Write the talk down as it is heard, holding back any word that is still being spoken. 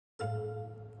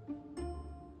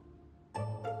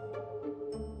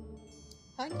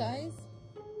Hi guys.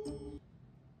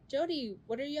 Jody,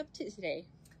 what are you up to today?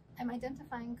 I'm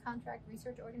identifying contract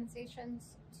research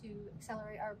organizations to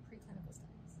accelerate our preclinical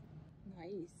studies.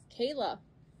 Nice. Kayla,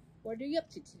 what are you up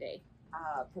to today?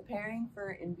 Preparing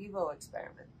for in vivo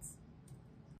experiments.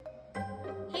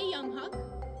 Hey Young Huck,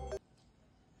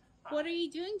 what are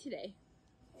you doing today?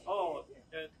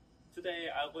 Today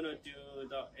I'm gonna do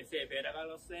the assay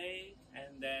beta-gal assay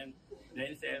and then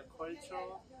brain cell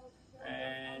culture,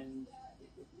 and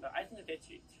I think that's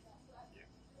it.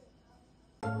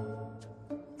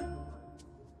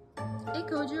 Hey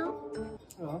Kojo,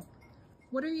 Hello.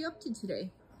 what are you up to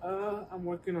today? I'm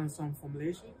working on some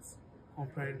formulations,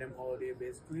 comparing them all day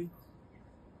basically.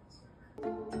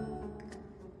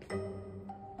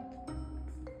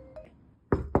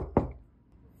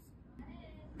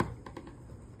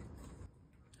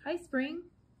 Hi Spring.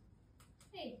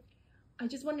 Hey. I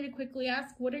just wanted to quickly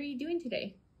ask, what are you doing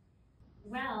today?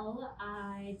 Well,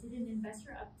 I did an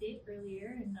investor update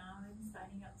earlier and now I'm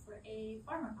signing up for a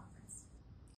pharma conference.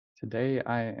 Today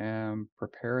I am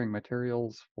preparing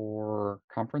materials for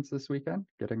conference this weekend,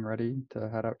 getting ready to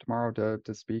head out tomorrow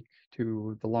to speak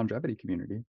to the longevity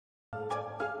community.